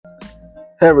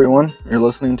Hey everyone, you're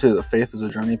listening to the Faith is a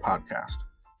Journey podcast.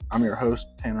 I'm your host,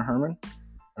 Tanner Herman,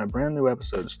 and a brand new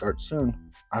episode starts soon.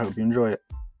 I hope you enjoy it.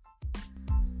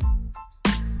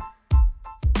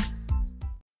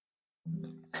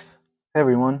 Hey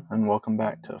everyone, and welcome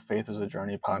back to Faith is a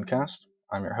Journey podcast.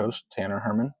 I'm your host, Tanner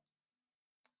Herman.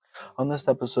 On this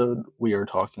episode, we are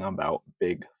talking about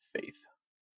big faith.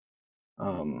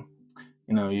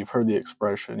 You've heard the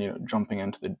expression, jumping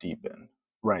into the deep end,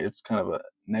 right? It's kind of a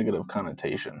negative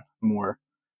connotation, more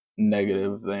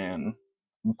negative than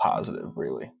positive,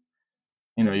 really.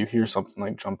 You hear something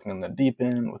like jumping in the deep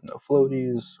end with no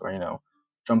floaties, or,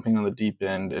 jumping in the deep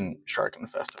end in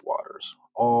shark-infested waters.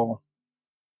 All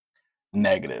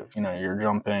negative. You're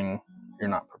jumping, you're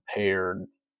not prepared,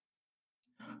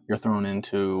 you're thrown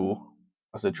into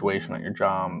a situation at your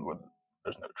job where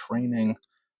there's no training,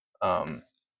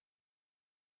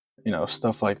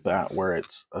 stuff like that, where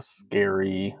it's a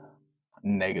scary,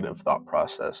 negative thought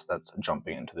process that's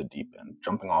jumping into the deep end,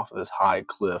 jumping off of this high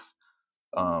cliff,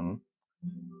 and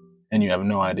you have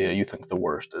no idea. You think the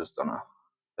worst is gonna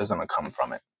come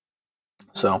from it.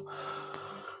 So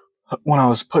when I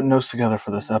was putting notes together for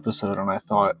this episode, and I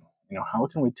thought, how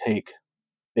can we take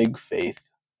big faith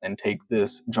and take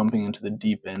this jumping into the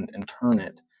deep end and turn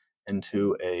it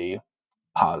into a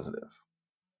positive?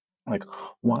 Like,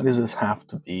 why does this have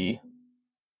to be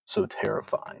so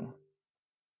terrifying?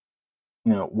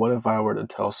 What if I were to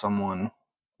tell someone,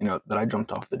 that I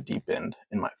jumped off the deep end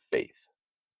in my faith?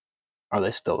 Are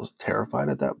they still terrified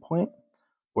at that point?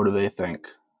 Or do they think,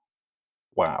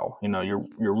 wow, you're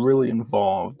really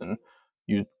involved and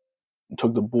you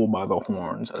took the bull by the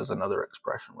horns, as another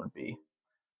expression would be.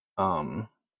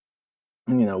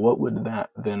 What would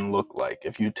that then look like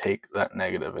if you take that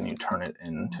negative and you turn it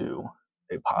into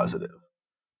a positive?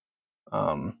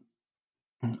 And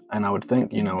I would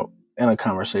think, in a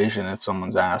conversation, if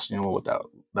someone's asked, what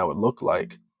that would look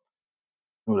like,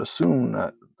 I would assume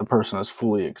that the person has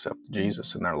fully accepted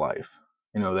Jesus in their life.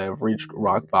 They have reached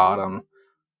rock bottom,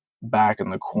 back in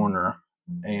the corner,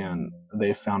 and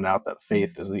they found out that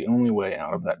faith is the only way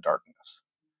out of that darkness.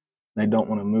 They don't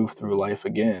want to move through life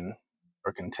again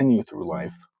or continue through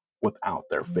life without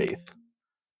their faith.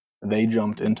 They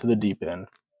jumped into the deep end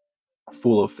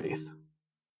full of faith.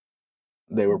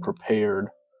 They were prepared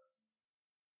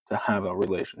to have a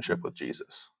relationship with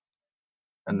Jesus.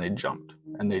 And they jumped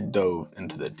and they dove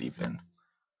into the deep end.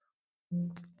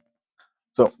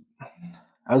 So,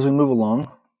 as we move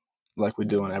along, like we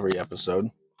do in every episode,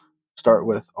 start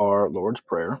with our Lord's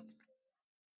Prayer.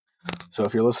 So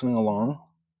if you're listening along,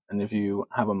 and if you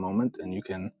have a moment and you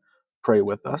can pray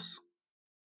with us,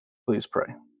 please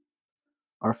pray.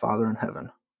 Our Father in heaven,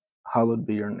 hallowed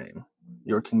be your name.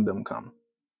 Your kingdom come.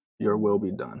 Your will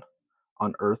be done,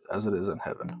 on earth as it is in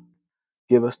heaven.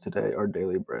 Give us today our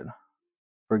daily bread.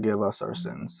 Forgive us our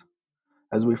sins,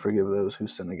 as we forgive those who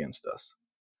sin against us.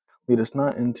 Lead us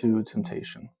not into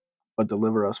temptation, but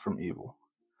deliver us from evil.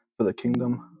 For the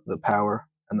kingdom, the power,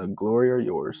 and the glory are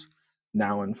yours,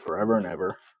 now and forever and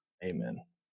ever. Amen.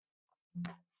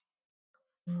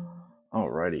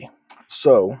 Alrighty.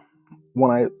 So, when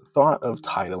I thought of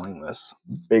titling this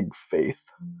Big Faith,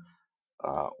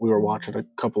 we were watching a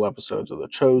couple episodes of The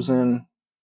Chosen.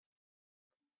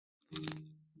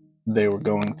 They were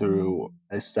going through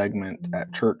a segment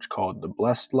at church called The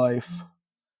Blessed Life.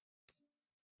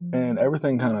 And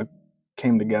everything kind of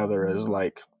came together as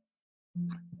like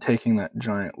taking that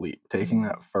giant leap, taking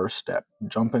that first step,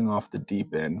 jumping off the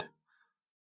deep end,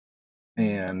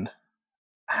 and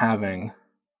having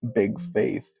big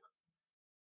faith,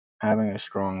 having a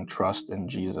strong trust in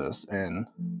Jesus, and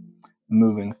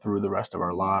moving through the rest of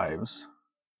our lives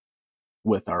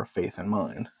with our faith in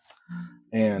mind.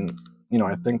 And,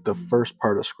 I think the first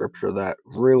part of scripture that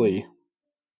really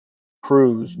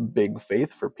proves big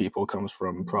faith for people comes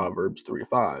from Proverbs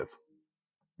 3:5,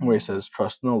 where he says,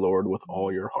 trust in the Lord with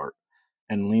all your heart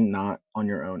and lean not on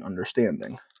your own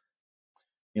understanding.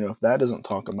 If that doesn't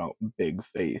talk about big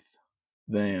faith,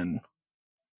 then,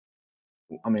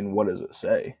 what does it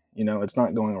say? It's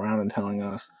not going around and telling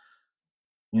us,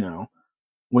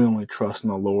 we only trust in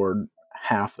the Lord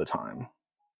half the time.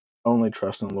 Only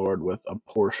trust in the Lord with a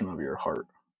portion of your heart.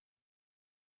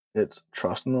 It's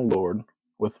trust in the Lord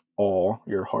with all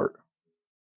your heart.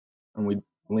 And we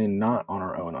lean not on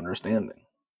our own understanding.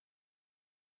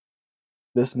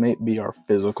 This may be our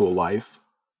physical life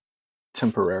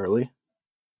temporarily,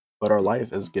 but our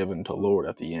life is given to Lord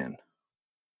at the end.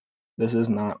 This is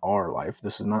not our life.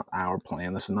 This is not our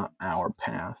plan. This is not our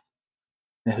path.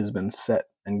 It has been set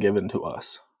and given to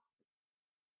us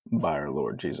by our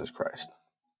Lord Jesus Christ.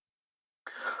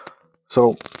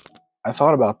 So I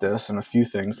thought about this and a few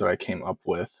things that I came up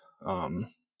with.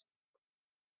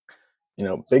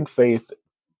 Big faith,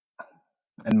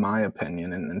 in my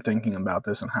opinion, and thinking about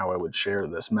this and how I would share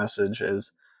this message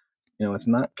is, it's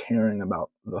not caring about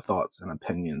the thoughts and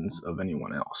opinions of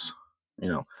anyone else. You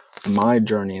know, my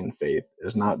journey in faith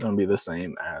is not going to be the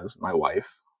same as my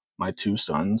wife, my two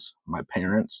sons, my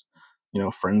parents,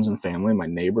 friends and family, my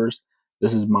neighbors.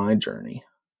 This is my journey.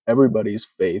 Everybody's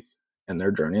faith and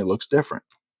their journey looks different.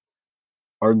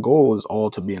 Our goal is all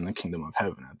to be in the kingdom of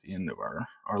heaven at the end of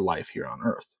our life here on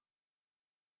earth.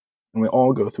 And we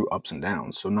all go through ups and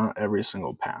downs, so not every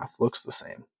single path looks the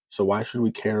same. So why should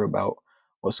we care about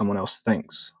what someone else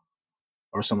thinks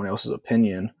or someone else's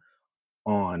opinion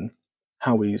on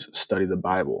how we study the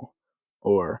Bible,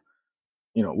 or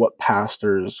what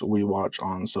pastors we watch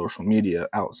on social media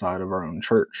outside of our own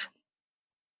church?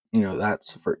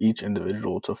 That's for each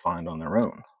individual to find on their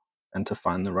own and to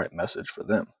find the right message for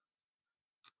them.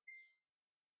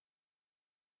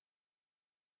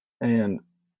 And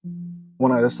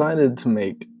when I decided to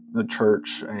make the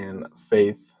church and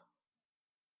faith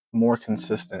more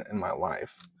consistent in my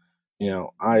life,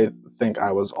 I think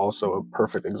I was also a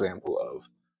perfect example of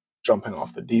jumping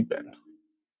off the deep end.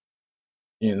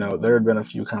 There had been a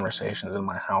few conversations in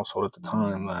my household at the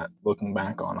time that, looking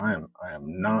back on, I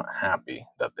am not happy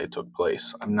that they took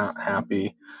place. I'm not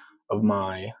happy of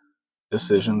my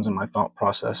decisions and my thought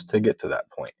process to get to that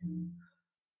point.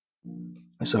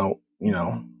 So,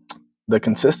 the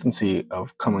consistency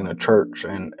of coming to church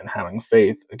and having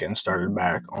faith again started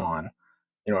back on,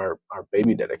 our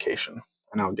baby dedication.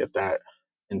 And I'll get that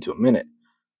into a minute.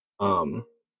 Um,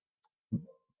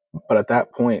 but at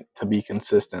that point, to be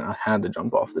consistent, I had to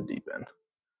jump off the deep end.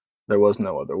 There was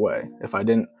no other way. If I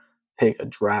didn't take a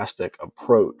drastic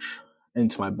approach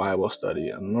into my Bible study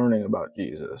and learning about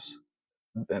Jesus,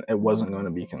 then it wasn't going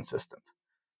to be consistent.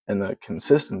 And the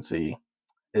consistency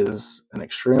is an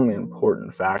extremely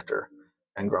important factor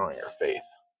in growing your faith.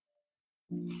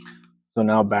 So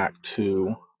now back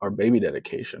to our baby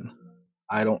dedication.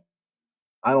 I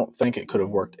don't think it could have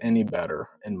worked any better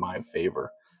in my favor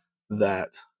that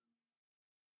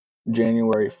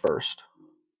January 1st,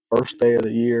 first day of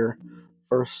the year,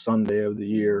 first Sunday of the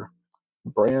year,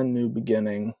 brand new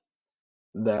beginning,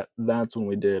 that's when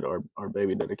we did our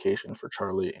baby dedication for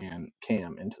Charlie and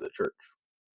Cam into the church.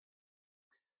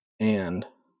 And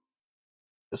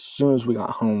as soon as we got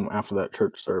home after that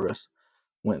church service,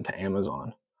 went to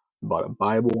Amazon, bought a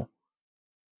Bible,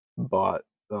 bought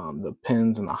the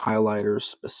pens and the highlighters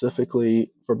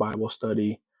specifically for Bible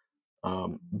study,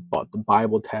 bought the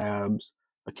Bible tabs,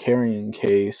 a carrying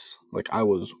case. Like, I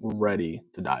was ready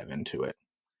to dive into it.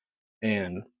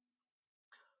 And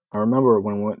I remember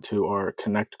when we went to our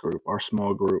Connect group, our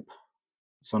small group,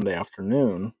 Sunday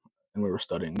afternoon, and we were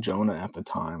studying Jonah at the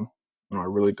time, and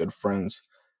our really good friends.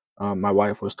 My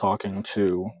wife was talking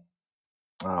to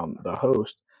the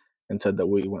host and said that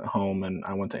we went home, and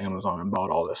I went to Amazon and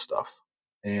bought all this stuff.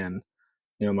 And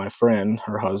my friend,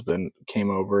 her husband,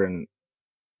 came over and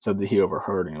said that he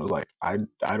overheard, and he was like, I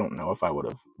don't know if I would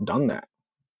have done that.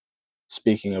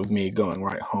 Speaking of me going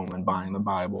right home and buying the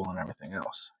Bible and everything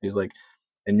else, he's like,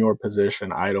 in your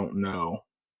position, I don't know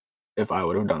if I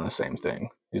would have done the same thing.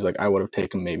 He's like, I would have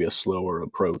taken maybe a slower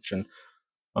approach and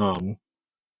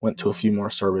went to a few more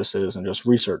services and just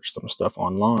researched some stuff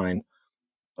online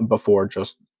before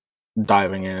just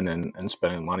diving in and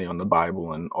spending money on the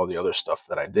Bible and all the other stuff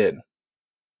that I did.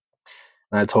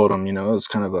 And I told him, it was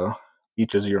kind of a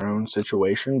each is your own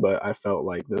situation, but I felt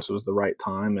like this was the right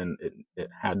time and it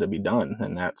had to be done.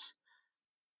 And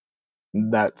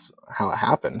that's how it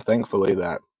happened. Thankfully,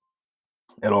 that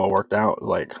it all worked out.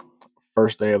 Like,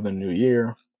 first day of the new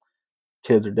year,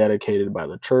 kids are dedicated by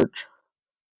the church.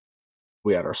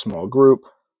 We had our small group.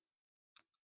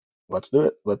 Let's do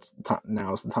it.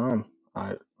 Now's the time.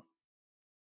 I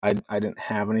didn't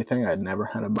have anything. I'd never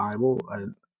had a Bible.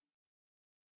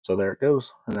 So there it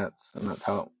goes, and that's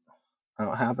how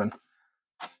it happened.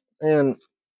 And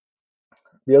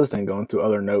the other thing, going through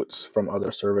other notes from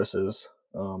other services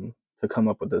to come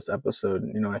up with this episode,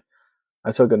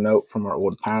 I took a note from our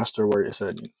old pastor where he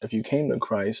said, if you came to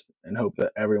Christ and hope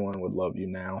that everyone would love you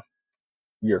now,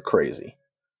 you're crazy.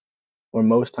 Or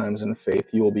most times in faith,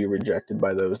 you will be rejected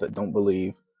by those that don't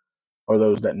believe or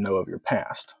those that know of your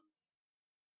past.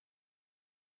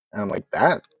 And I'm like,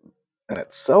 that in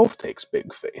itself takes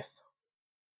big faith.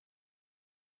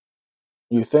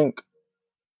 You think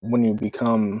when you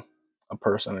become a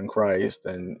person in Christ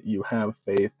and you have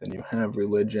faith and you have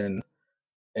religion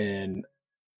and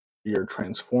you're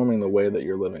transforming the way that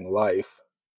you're living life,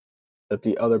 that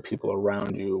the other people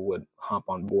around you would hop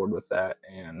on board with that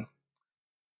and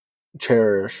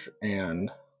cherish and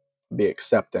be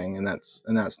accepting, and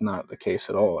that's not the case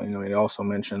at all. He also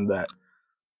mentioned that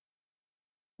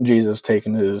Jesus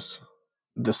taking his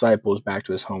disciples back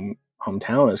to his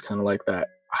hometown is kind of like that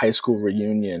high school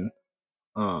reunion,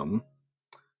 um,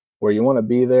 where you want to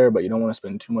be there, but you don't want to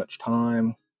spend too much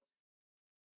time.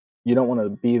 You don't want to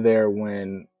be there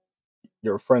when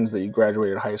your friends that you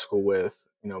graduated high school with,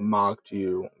 mocked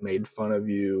you, made fun of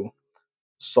you,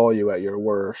 saw you at your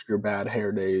worst, your bad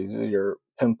hair days, your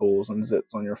pimples and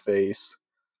zits on your face.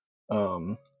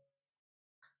 Um,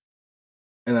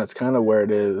 and that's kind of where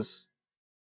it is,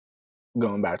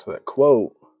 going back to that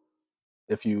quote.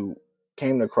 If you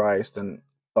came to Christ and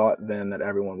thought then that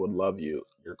everyone would love you,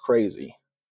 you're crazy.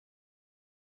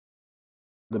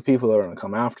 The people that are going to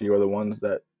come after you are the ones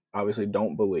that obviously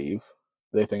don't believe.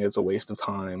 They think it's a waste of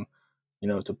time,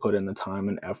 to put in the time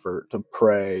and effort to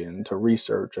pray and to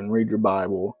research and read your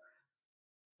Bible.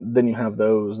 Then you have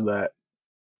those that,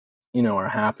 are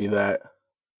happy that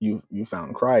you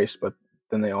found Christ, but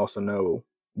then they also know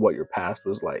what your past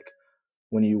was like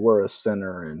when you were a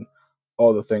sinner, and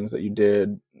all the things that you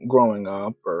did growing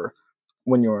up, or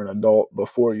when you were an adult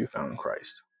before you found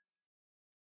Christ.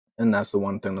 And that's the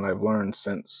one thing that I've learned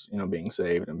since, being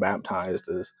saved and baptized,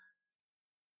 is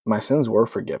my sins were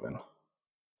forgiven.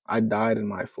 I died in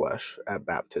my flesh at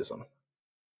baptism.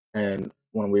 And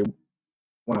when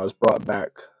I was brought back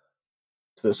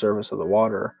to the surface of the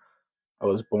water, I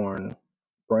was born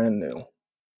brand new,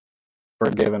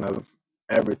 forgiven of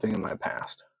everything in my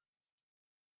past.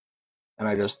 And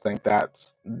I just think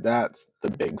that's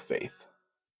the big faith.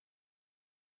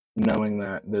 Knowing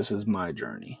that this is my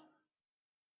journey,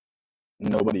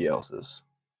 nobody else's.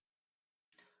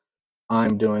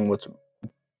 I'm doing what's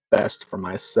best for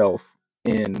myself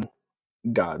in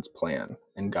God's plan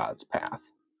and God's path.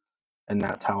 And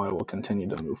that's how I will continue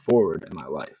to move forward in my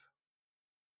life.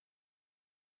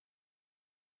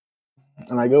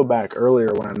 And I go back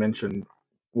earlier when I mentioned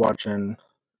watching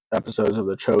episodes of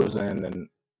The Chosen and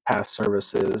past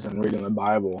services and reading the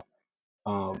Bible.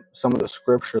 Some of the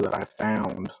scripture that I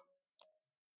found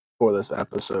for this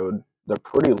episode, they're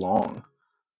pretty long.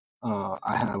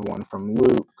 I have one from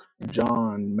Luke,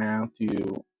 John,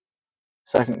 Matthew,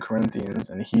 2 Corinthians,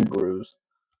 and Hebrews.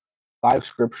 5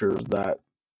 scriptures that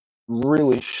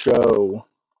really show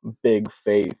big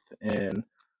faith in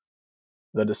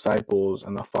the disciples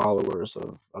and the followers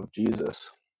of Jesus.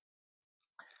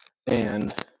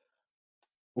 And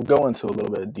we'll go into a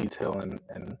little bit of detail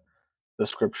in the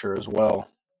scripture as well.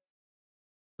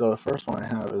 So the first one I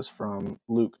have is from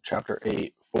Luke chapter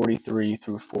 8, 43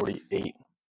 through 48.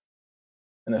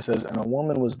 And it says, "And a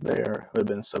woman was there who had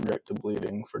been subject to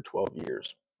bleeding for 12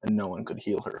 years, and no one could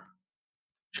heal her.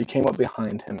 She came up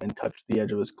behind him and touched the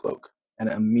edge of his cloak, and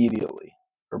immediately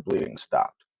her bleeding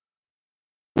stopped.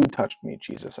 'Who touched me?'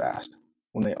 Jesus asked.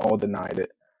 When they all denied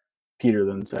it, Peter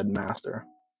then said, 'Master,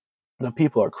 the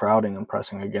people are crowding and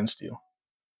pressing against you.'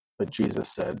 But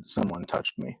Jesus said, 'Someone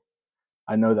touched me.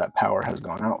 I know that power has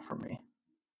gone out from me.'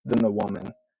 Then the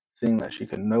woman, seeing that she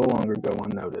could no longer go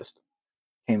unnoticed,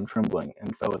 came trembling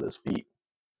and fell at his feet.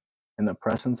 In the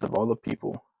presence of all the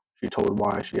people, she told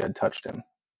why she had touched him,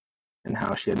 and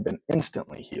how she had been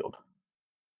instantly healed.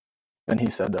 Then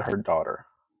he said to her, 'Daughter,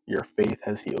 your faith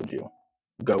has healed you.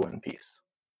 Go in peace.'"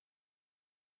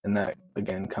 And that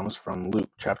again comes from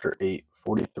Luke chapter 8,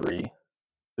 43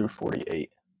 through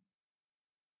 48.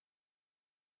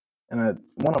 And I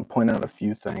want to point out a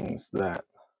few things that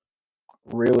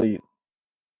really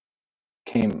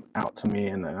came out to me,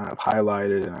 and I've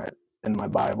highlighted in my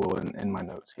Bible and in my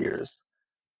notes here is,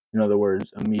 the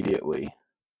words "immediately."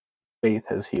 Faith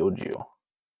has healed you.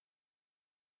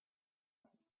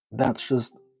 That's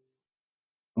just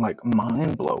like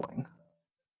mind blowing.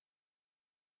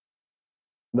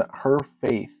 That her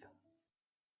faith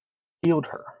healed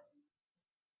her.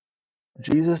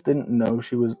 Jesus didn't know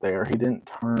she was there. He didn't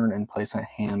turn and place a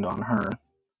hand on her.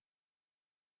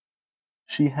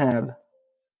 She had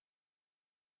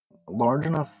large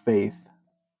enough faith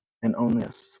in only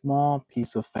a small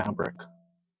piece of fabric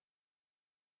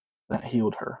that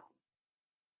healed her.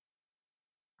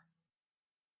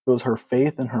 It was her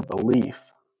faith and her belief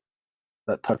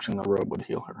that touching the robe would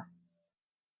heal her.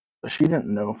 But she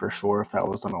didn't know for sure if that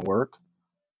was going to work.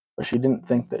 But she didn't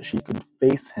think that she could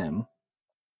face him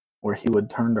where he would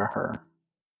turn to her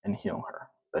and heal her.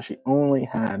 That she only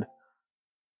had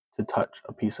to touch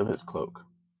a piece of his cloak.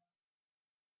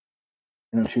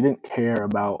 She didn't care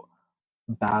about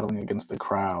battling against the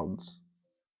crowds,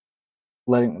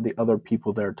 letting the other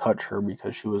people there touch her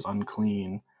because she was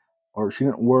unclean, or she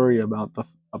didn't worry about the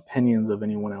opinions of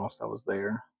anyone else that was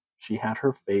there. She had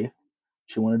her faith.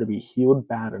 She wanted to be healed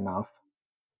bad enough,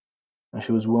 and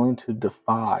she was willing to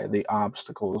defy the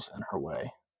obstacles in her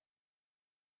way.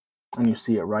 And you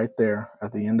see it right there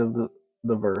at the end of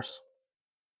the verse.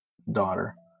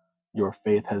 Daughter, your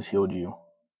faith has healed you.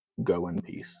 Go in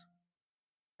peace.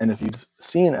 And if you've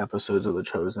seen episodes of The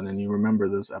Chosen and you remember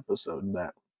this episode,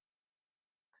 that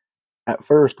at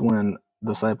first when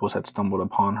disciples had stumbled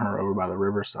upon her over by the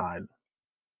riverside,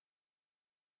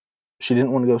 she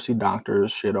didn't want to go see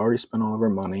doctors. She had already spent all of her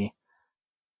money.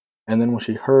 And then when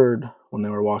she heard, when they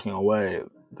were walking away,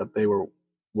 that they were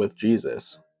with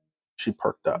Jesus, she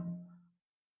perked up.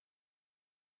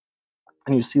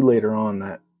 And you see later on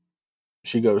that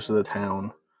she goes to the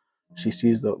town, she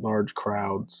sees the large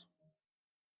crowds,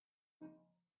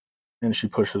 and she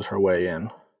pushes her way in.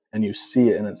 And you see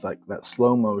it, and it's like that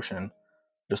slow motion,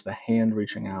 just a hand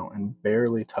reaching out and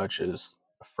barely touches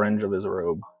the fringe of his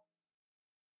robe.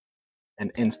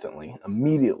 And instantly,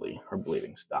 immediately, her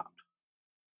bleeding stopped.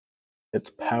 It's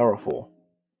powerful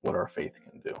what our faith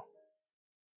can do.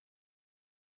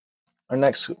 Our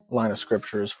next line of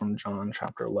scripture is from John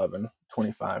chapter 11,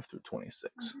 25 through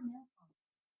 26.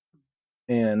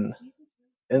 And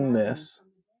in this,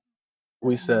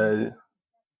 we said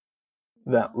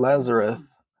that Lazarus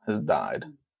has died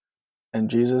and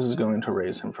Jesus is going to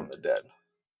raise him from the dead.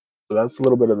 So that's a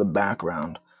little bit of the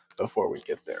background before we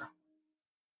get there.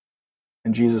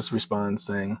 And Jesus responds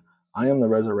saying, I am the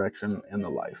resurrection and the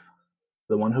life.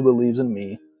 The one who believes in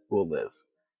me will live,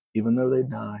 even though they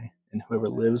die, and whoever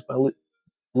lives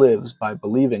by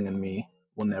believing in me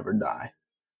will never die.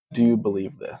 Do you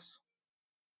believe this?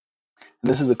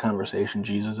 And this is a conversation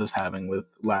Jesus is having with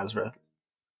Lazarus'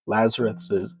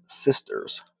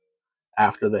 sisters,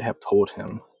 after they have told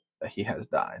him that he has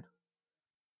died.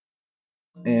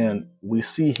 And we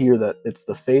see here that it's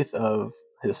the faith of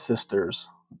his sisters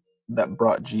that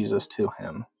brought Jesus to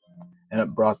him, and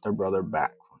it brought their brother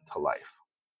back to life.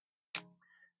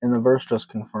 And the verse just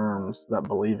confirms that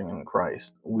believing in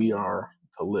Christ, we are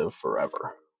to live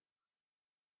forever.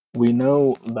 We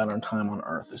know that our time on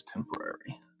earth is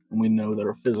temporary, and we know that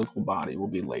our physical body will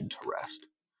be laid to rest.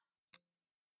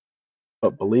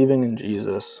 But believing in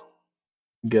Jesus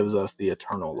gives us the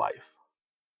eternal life,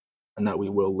 and that we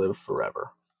will live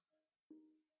forever.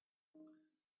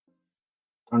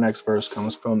 Our next verse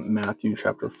comes from Matthew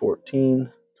chapter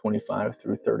 14, 25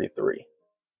 through 33.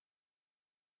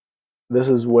 This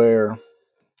is where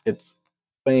it's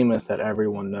famous that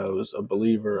everyone knows, a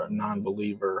believer, a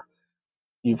non-believer.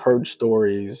 You've heard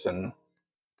stories and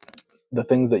the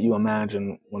things that you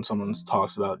imagine when someone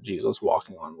talks about Jesus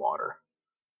walking on water.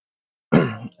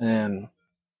 And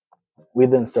we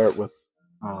then start with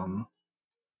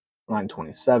line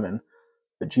 27.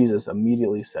 But Jesus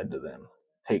immediately said to them,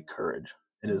 take courage,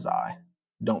 it is I.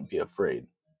 Don't be afraid.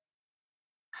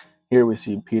 Here we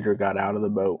see Peter got out of the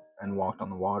boat and walked on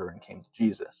the water and came to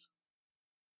Jesus.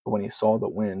 But when he saw the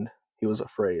wind, he was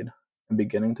afraid, and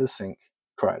beginning to sink,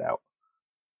 cried out,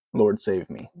 Lord, save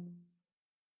me.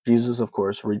 Jesus, of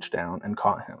course, reached down and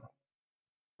caught him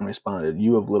and responded,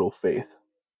 you have little faith.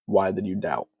 Why did you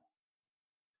doubt?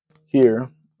 Here,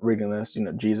 reading this,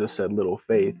 Jesus said little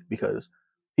faith because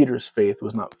Peter's faith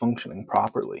was not functioning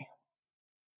properly.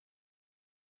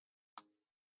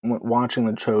 Watching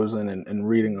The Chosen and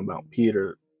reading about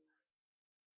Peter,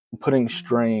 putting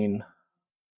strain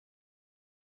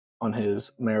on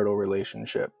his marital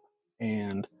relationship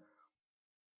and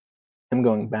him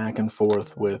going back and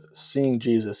forth with seeing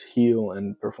Jesus heal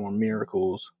and perform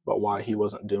miracles, but why he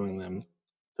wasn't doing them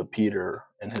to Peter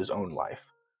in his own life,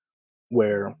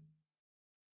 where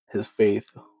his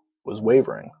faith was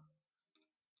wavering.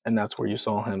 And that's where you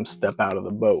saw him step out of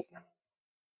the boat.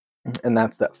 And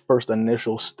that's that first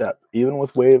initial step. Even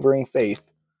with wavering faith,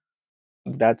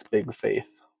 that's big faith.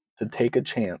 To take a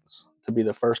chance, to be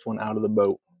the first one out of the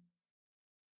boat,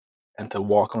 and to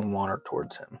walk on water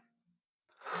towards him.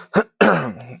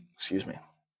 Excuse me.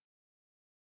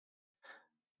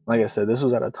 Like I said, this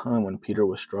was at a time when Peter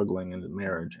was struggling in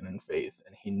marriage and in faith,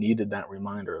 and he needed that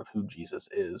reminder of who Jesus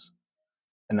is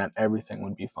and that everything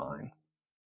would be fine.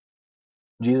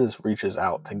 Jesus reaches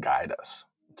out to guide us,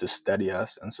 to steady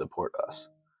us and support us.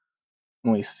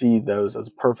 And we see those as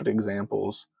perfect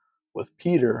examples with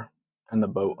Peter and the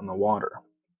boat on the water.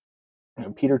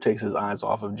 Peter takes his eyes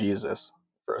off of Jesus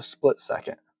for a split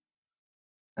second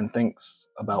and thinks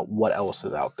about what else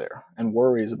is out there and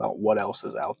worries about what else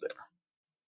is out there.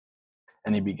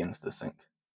 And he begins to sink.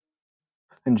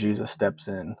 And Jesus steps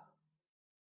in,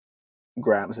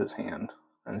 grabs his hand,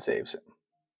 and saves him.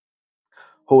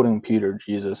 Holding Peter,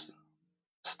 Jesus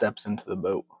steps into the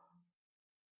boat,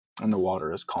 and the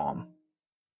water is calm.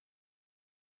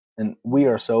 And we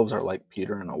ourselves are like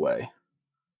Peter in a way.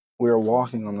 We are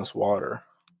walking on this water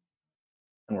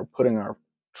and we're putting our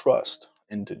trust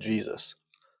into Jesus.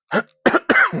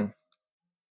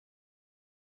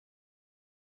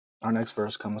 Our next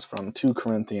verse comes from 2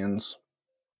 Corinthians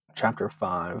chapter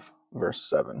 5, verse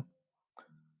 7.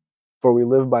 For we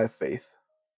live by faith,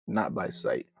 not by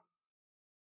sight.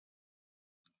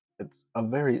 It's a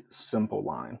very simple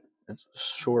line. It's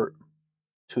short,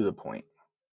 to the point.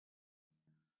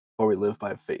 For we live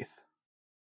by faith,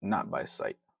 not by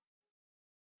sight.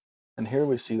 And here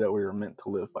we see that we are meant to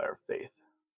live by our faith.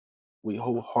 We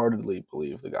wholeheartedly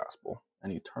believe the gospel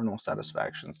and eternal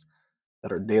satisfactions,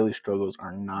 that our daily struggles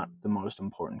are not the most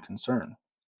important concern.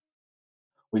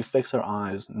 We fix our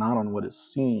eyes not on what is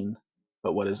seen,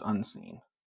 but what is unseen,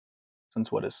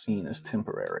 since what is seen is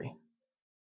temporary,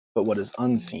 but what is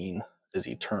unseen is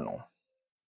eternal.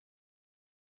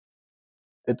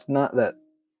 It's not that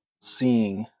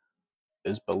seeing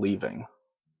is believing,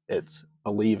 it's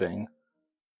believing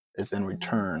is in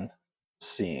return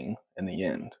seeing in the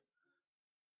end.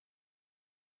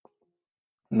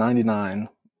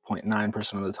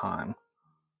 99.9% of the time,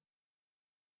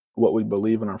 what we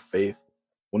believe in our faith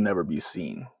will never be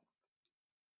seen.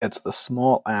 It's the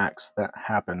small acts that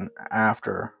happen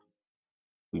after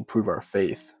we prove our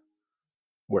faith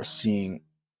where seeing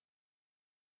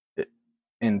it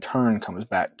in turn comes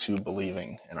back to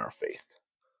believing in our faith.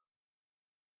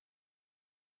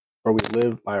 For we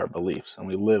live by our beliefs and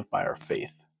we live by our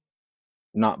faith,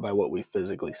 not by what we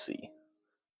physically see.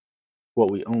 What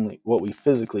we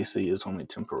physically see is only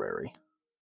temporary.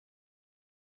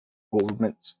 What we're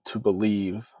meant to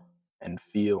believe and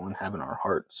feel and have in our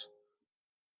hearts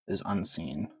is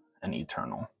unseen and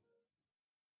eternal.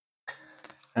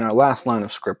 And our last line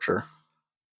of scripture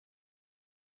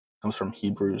comes from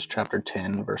Hebrews chapter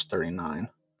 10, verse 39.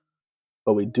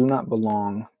 But we do not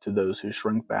belong to those who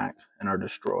shrink back and are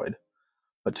destroyed,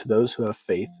 but to those who have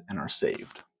faith and are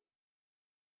saved.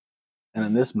 And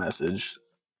in this message,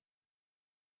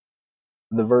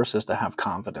 the verse is to have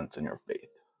confidence in your faith.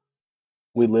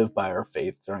 We live by our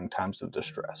faith during times of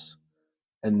distress,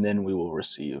 and then we will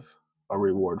receive a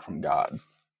reward from God.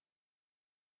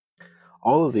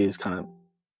 All of these kind of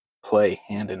play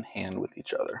hand in hand with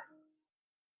each other.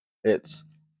 It's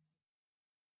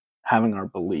having our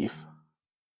belief,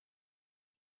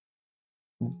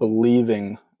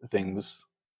 believing things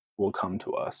will come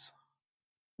to us,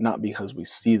 not because we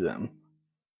see them,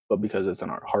 but because it's in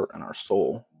our heart and our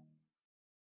soul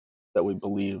that we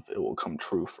believe it will come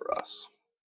true for us.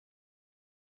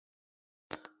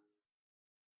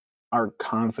 Our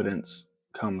confidence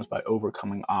comes by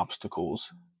overcoming obstacles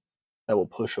that will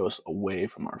push us away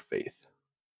from our faith.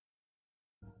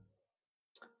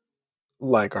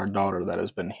 Like our daughter that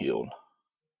has been healed.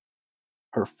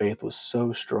 Her faith was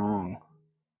so strong,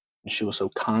 and she was so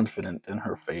confident in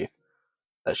her faith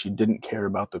that she didn't care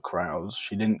about the crowds.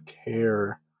 She didn't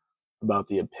care about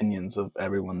the opinions of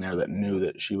everyone there that knew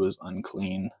that she was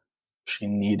unclean. She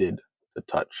needed to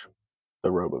touch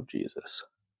the robe of Jesus.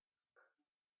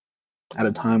 At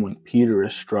a time when Peter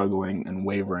is struggling and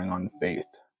wavering on faith,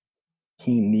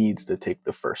 he needs to take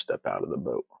the first step out of the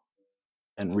boat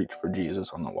and reach for Jesus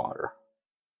on the water.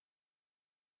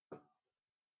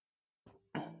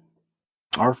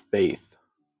 Our faith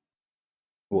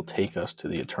will take us to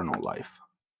the eternal life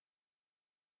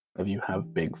if you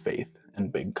have big faith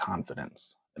and big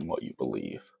confidence in what you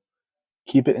believe.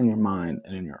 Keep it in your mind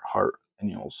and in your heart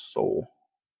and your soul.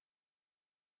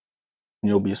 And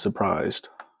you'll be surprised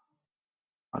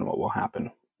on what will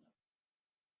happen.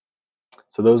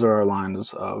 So those are our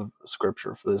lines of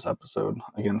scripture for this episode.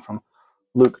 Again, from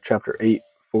Luke chapter 8,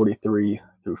 43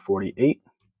 through 48,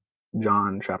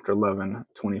 John chapter 11,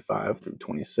 25 through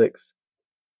 26,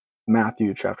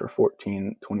 Matthew chapter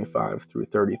 14, 25 through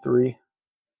 33,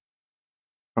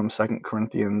 from 2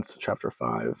 Corinthians chapter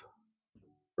 5,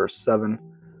 verse 7,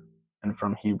 and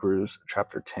from Hebrews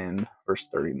chapter 10, verse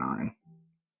 39.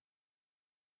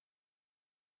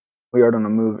 We are going to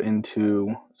move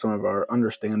into some of our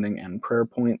understanding and prayer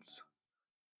points.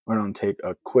 We're going to take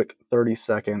a quick 30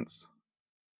 seconds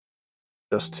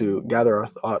just to gather our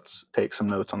thoughts, take some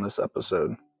notes on this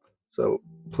episode. So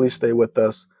please stay with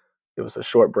us, give us a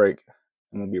short break,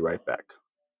 and we'll be right back.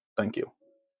 Thank you.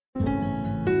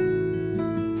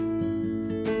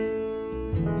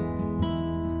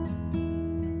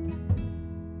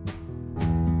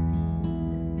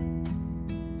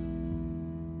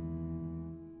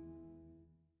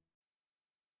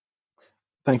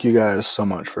 Thank you guys so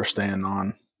much for staying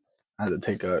on. I had to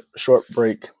take a short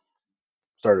break.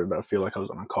 Started to feel like I was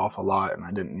going to cough a lot, and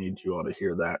I didn't need you all to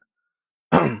hear that.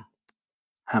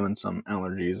 having some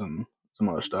allergies and some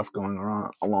other stuff going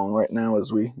along right now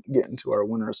as we get into our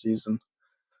winter season.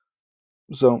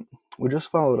 So we just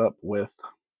followed up with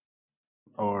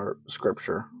our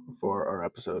scripture for our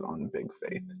episode on big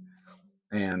faith.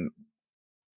 And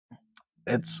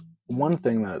it's one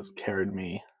thing that has carried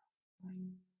me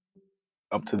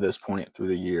up to this point through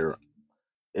the year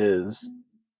is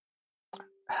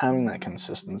having that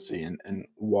consistency and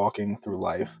walking through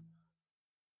life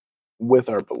with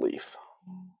our belief.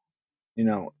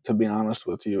 To be honest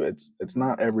with you, it's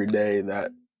not every day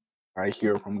that I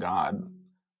hear from God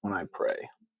when I pray.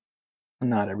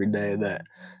 Not every day that,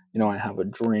 I have a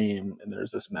dream and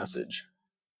there's this message.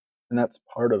 And that's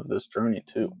part of this journey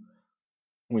too.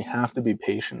 We have to be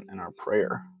patient in our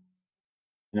prayer.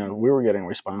 If we were getting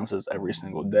responses every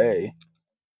single day,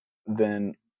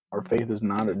 then our faith is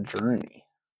not a journey,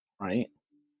 right?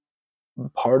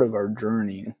 Part of our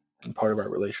journey and part of our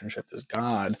relationship with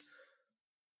God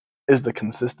is the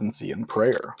consistency in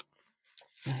prayer.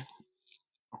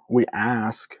 We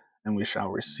ask and we shall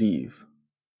receive.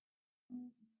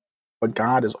 But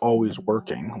God is always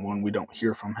working when we don't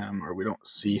hear from him or we don't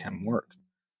see him work.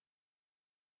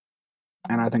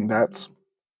 And I think that's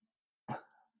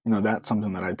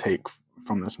something that I take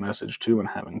from this message too, and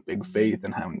having big faith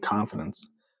and having confidence.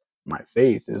 My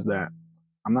faith is that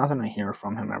I'm not going to hear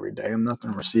from him every day. I'm not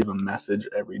going to receive a message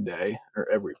every day or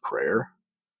every prayer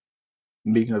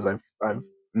because I've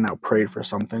now prayed for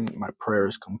something. My prayer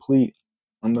is complete.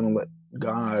 I'm going to let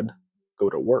God go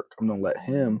to work. I'm going to let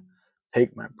him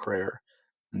take my prayer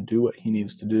and do what he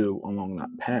needs to do along that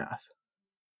path.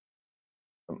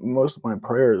 Most of my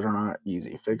prayers are not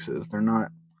easy fixes. They're not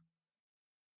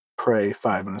pray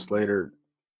 5 minutes later,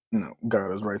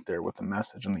 God is right there with the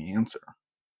message and the answer.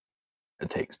 It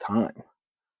takes time.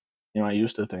 I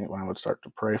used to think when I would start to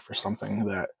pray for something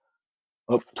that,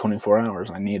 24 hours,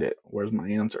 I need it. Where's my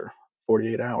answer?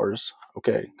 48 hours.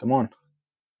 Okay, come on.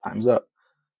 Time's up.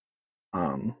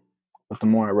 But the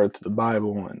more I read through the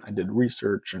Bible and I did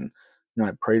research and,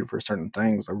 I prayed for certain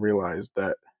things, I realized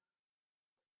that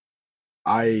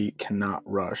I cannot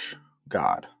rush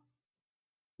God.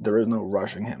 There is no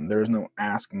rushing him. There is no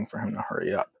asking for him to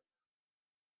hurry up.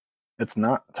 It's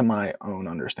not to my own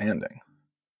understanding.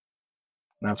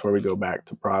 And that's where we go back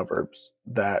to Proverbs,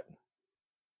 that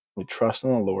we trust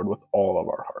in the Lord with all of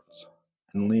our hearts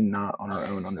and lean not on our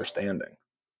own understanding.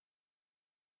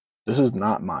 This is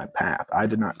not my path. I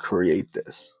did not create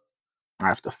this. I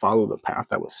have to follow the path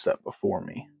that was set before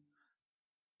me.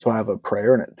 So I have a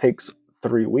prayer and it takes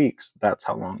 3 weeks. That's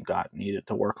how long God needed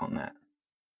to work on that,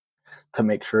 to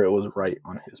make sure it was right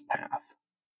on his path.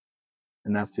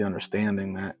 And that's the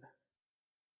understanding that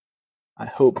I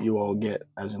hope you all get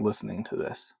as you're listening to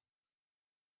this.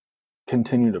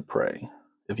 Continue to pray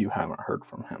if you haven't heard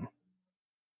from him.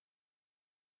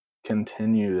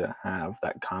 Continue to have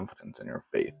that confidence in your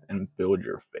faith and build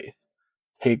your faith.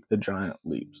 Take the giant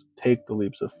leaps. Take the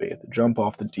leaps of faith. Jump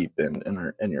off the deep end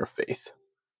in your faith.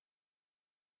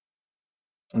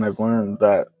 And I've learned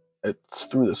that it's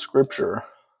through the scripture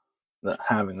that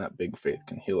having that big faith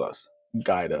can heal us,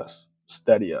 guide us,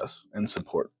 steady us, and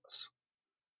support us.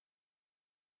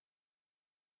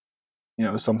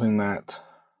 Something that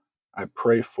I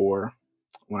pray for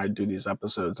when I do these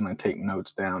episodes and I take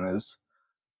notes down is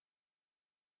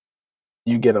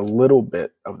you get a little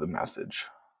bit of the message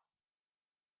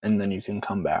and then you can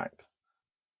come back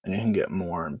and you can get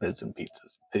more in bits and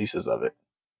pieces of it.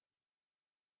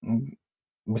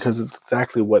 Because it's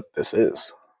exactly what this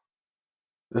is.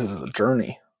 This is a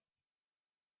journey.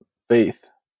 Faith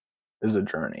is a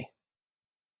journey.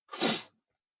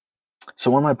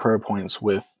 So one of my prayer points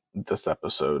with this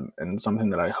episode, and something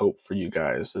that I hope for you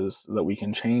guys, is that we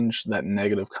can change that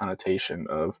negative connotation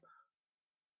of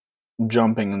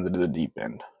jumping into the deep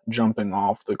end, jumping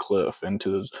off the cliff into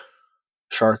those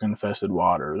shark-infested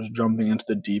waters, jumping into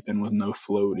the deep end with no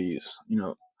floaties,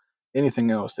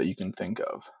 anything else that you can think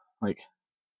of. Like,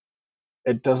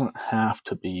 it doesn't have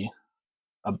to be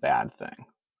a bad thing.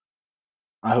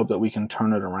 I hope that we can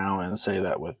turn it around and say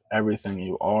that with everything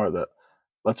you are, that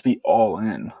let's be all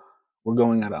in. We're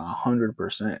going at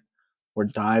 100%. We're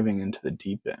diving into the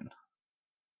deep end.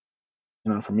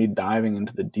 For me, diving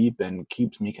into the deep end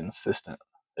keeps me consistent.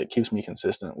 It keeps me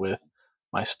consistent with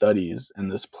my studies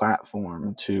and this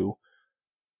platform to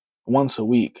once a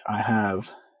week, I have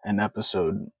an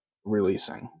episode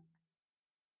releasing.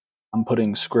 I'm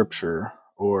putting scripture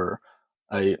or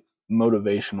a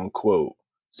motivational quote,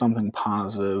 something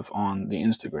positive on the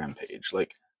Instagram page,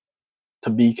 like to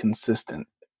be consistent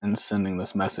in sending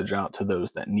this message out to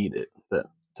those that need it,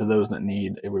 to those that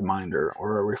need a reminder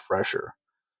or a refresher,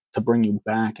 to bring you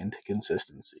back into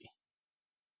consistency.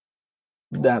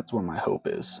 That's where my hope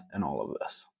is in all of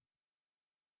this,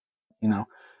 you know.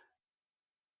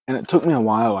 And it took me a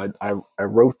while. I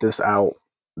wrote this out,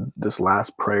 this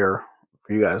last prayer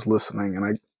for you guys listening,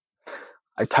 and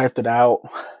I typed it out,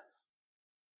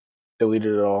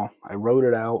 deleted it all. I wrote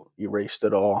it out, erased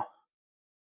it all,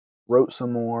 wrote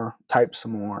some more, typed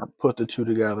some more, put the two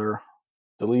together,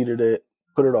 deleted it,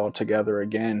 put it all together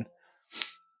again.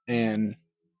 And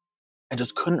I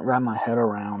just couldn't wrap my head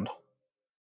around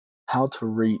how to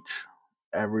reach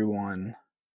everyone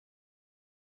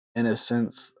in a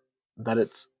sense that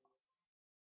it's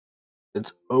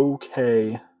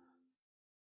okay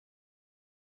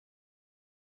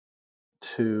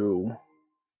to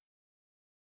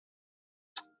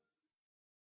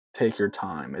take your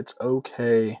time. It's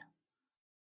okay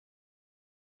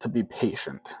to be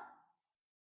patient.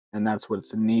 And that's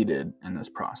what's needed in this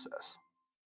process.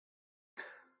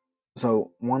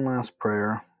 So, one last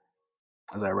prayer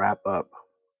as I wrap up.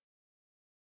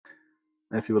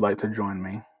 If you would like to join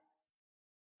me,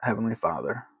 Heavenly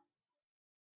Father,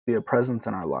 be a presence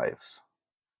in our lives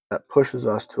that pushes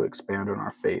us to expand on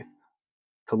our faith,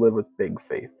 to live with big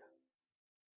faith.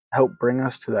 Help bring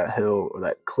us to that hill or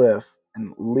that cliff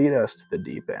and lead us to the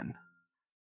deep end.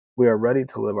 We are ready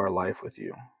to live our life with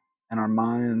you, in our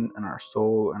mind, in our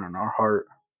soul, and in our heart.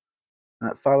 And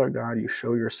that, Father God, you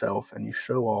show yourself and you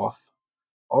show off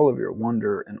all of your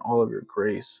wonder and all of your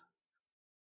grace.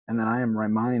 And that I am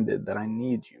reminded that I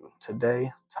need you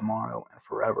today, tomorrow, and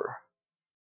forever.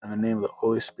 In the name of the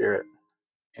Holy Spirit,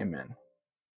 amen.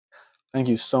 Thank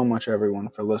you so much, everyone,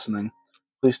 for listening.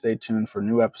 Please stay tuned for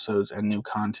new episodes and new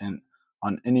content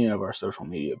on any of our social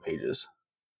media pages.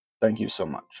 Thank you so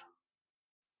much.